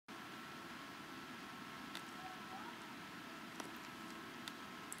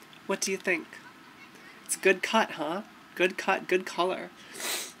What do you think? It's a good cut, huh? Good cut, good color.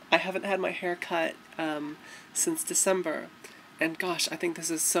 I haven't had my hair cut since December, and gosh, I think this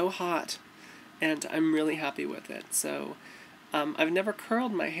is so hot, and I'm really happy with it. So I've never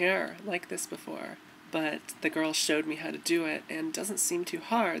curled my hair like this before, but the girl showed me how to do it, and it doesn't seem too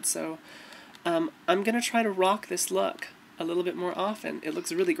hard, so I'm going to try to rock this look a little bit more often. It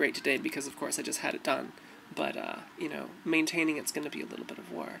looks really great today because, of course, I just had it done, but, you know, maintaining it's going to be a little bit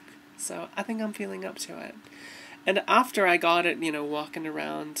of work. So I think I'm feeling up to it. And after I got it, you know, walking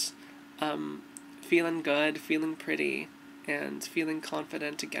around, feeling good, feeling pretty, and feeling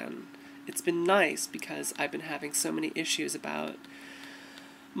confident again, it's been nice because I've been having so many issues about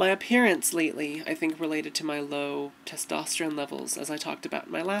my appearance lately, I think related to my low testosterone levels, as I talked about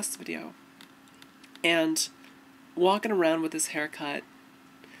in my last video. And walking around with this haircut,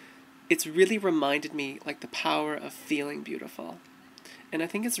 it's really reminded me, like, the power of feeling beautiful. And I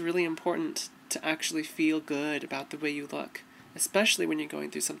think it's really important to actually feel good about the way you look, especially when you're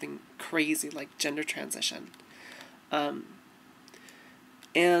going through something crazy like gender transition.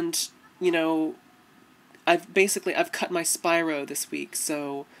 And, you know, I've cut my spiro this week,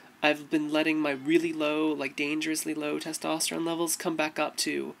 so I've been letting my really low, like dangerously low testosterone levels come back up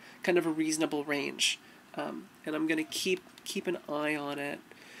to kind of a reasonable range. And I'm going to keep an eye on it.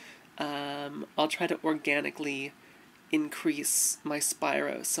 I'll try to organically increase my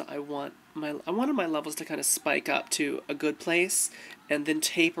spiro, so I wanted my levels to kind of spike up to a good place and then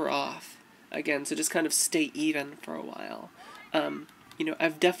taper off again, so just kind of stay even for a while. You know,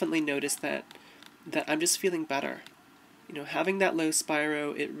 I've definitely noticed that I'm just feeling better. You know, having that low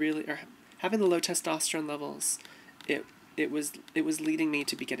spiro, having the low testosterone levels, it was leading me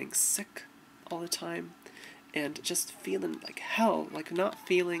to be getting sick all the time, and just feeling like hell, like not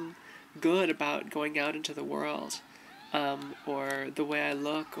feeling good about going out into the world. Or the way I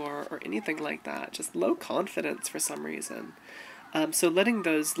look, or anything like that. Just low confidence for some reason. So letting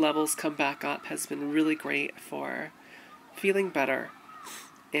those levels come back up has been really great for feeling better.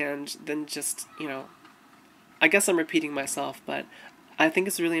 And then just, you know, I guess I'm repeating myself, but I think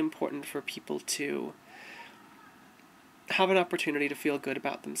it's really important for people to have an opportunity to feel good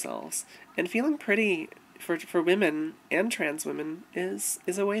about themselves. And feeling pretty for women and trans women is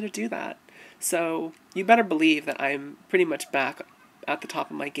a way to do that. So you better believe that I'm pretty much back at the top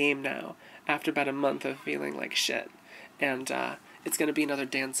of my game now after about a month of feeling like shit. And it's going to be another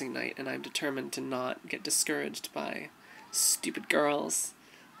dancing night, and I'm determined to not get discouraged by stupid girls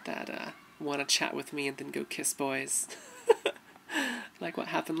that want to chat with me and then go kiss boys. Like what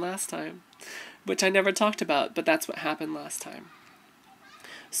happened last time. Which I never talked about, but that's what happened last time.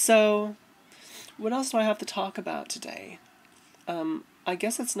 So, what else do I have to talk about today? I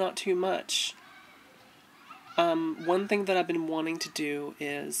guess it's not too much. One thing that I've been wanting to do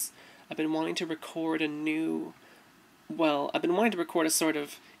is I've been wanting to record a sort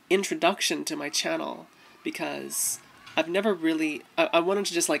of introduction to my channel, because I've never really, I wanted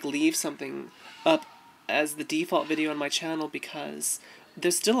to just like leave something up as the default video on my channel because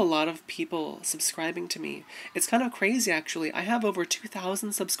there's still a lot of people subscribing to me. It's kind of crazy, actually. I have over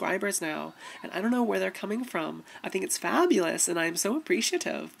 2,000 subscribers now, and I don't know where they're coming from. I think it's fabulous, and I'm so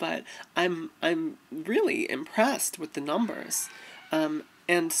appreciative, but I'm really impressed with the numbers.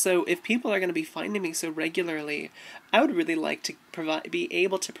 And so if people are going to be finding me so regularly, I would really like to be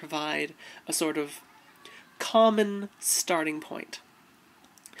able to provide a sort of common starting point.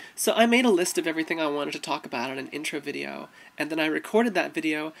 So I made a list of everything I wanted to talk about in an intro video, and then I recorded that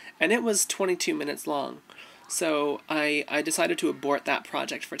video, and it was 22 minutes long. So I decided to abort that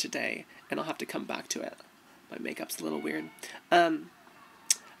project for today, and I'll have to come back to it. My makeup's a little weird.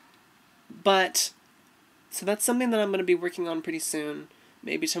 But, so that's something that I'm going to be working on pretty soon.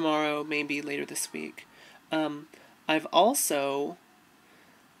 Maybe tomorrow, maybe later this week. I've also,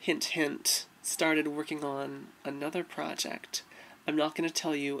 hint hint, started working on another project. I'm not going to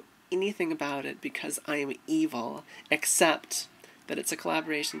tell you anything about it because I am evil, except that it's a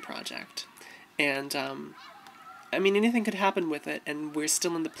collaboration project. And, I mean, anything could happen with it, and we're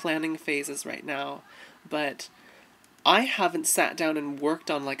still in the planning phases right now, but I haven't sat down and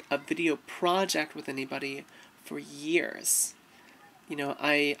worked on, like, a video project with anybody for years. You know,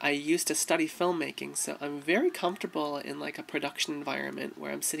 I used to study filmmaking, so I'm very comfortable in, like, a production environment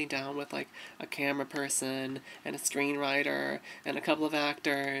where I'm sitting down with, like, a camera person and a screenwriter and a couple of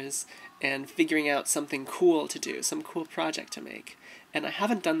actors and figuring out something cool to do, some cool project to make. And I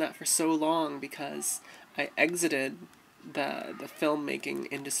haven't done that for so long because I exited the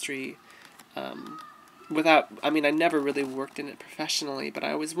filmmaking industry I mean, I never really worked in it professionally, but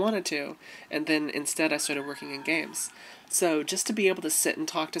I always wanted to, and then instead I started working in games. So just to be able to sit and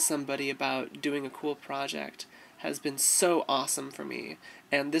talk to somebody about doing a cool project has been so awesome for me,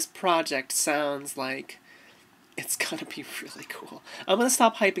 and this project sounds like it's gonna be really cool. I'm gonna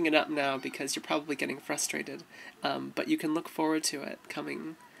stop hyping it up now because you're probably getting frustrated, but you can look forward to it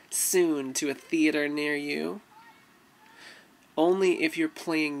coming soon to a theater near you. Only if you're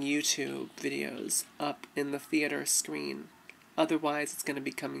playing YouTube videos up in the theater screen. Otherwise, it's going to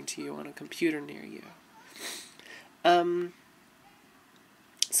be coming to you on a computer near you.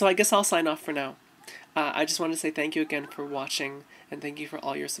 So I guess I'll sign off for now. I just want to say thank you again for watching, and thank you for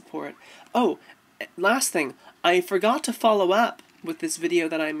all your support. Oh, last thing. I forgot to follow up with this video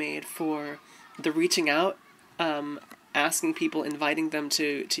that I made for the reaching out, asking people, inviting them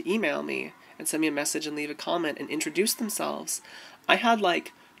to email me and send me a message and leave a comment and introduce themselves. I had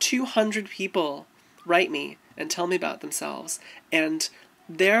like 200 people write me and tell me about themselves, and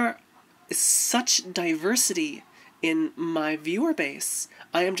there is such diversity in my viewer base.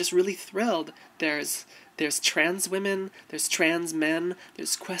 I am just really thrilled. There's trans women, there's trans men,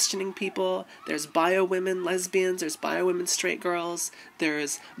 there's questioning people, there's bio women, lesbians, there's bio women, straight girls,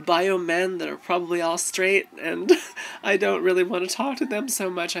 there's bio men that are probably all straight, and I don't really want to talk to them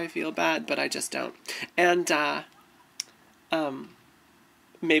so much. I feel bad, but I just don't. And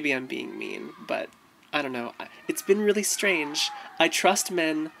maybe I'm being mean, but I don't know. It's been really strange. I trust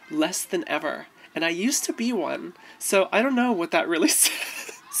men less than ever, and I used to be one, so I don't know what that really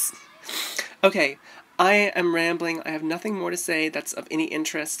says. Okay, I am rambling. I have nothing more to say that's of any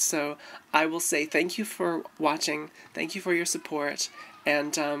interest, so I will say thank you for watching, thank you for your support,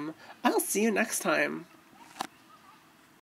 and I'll see you next time.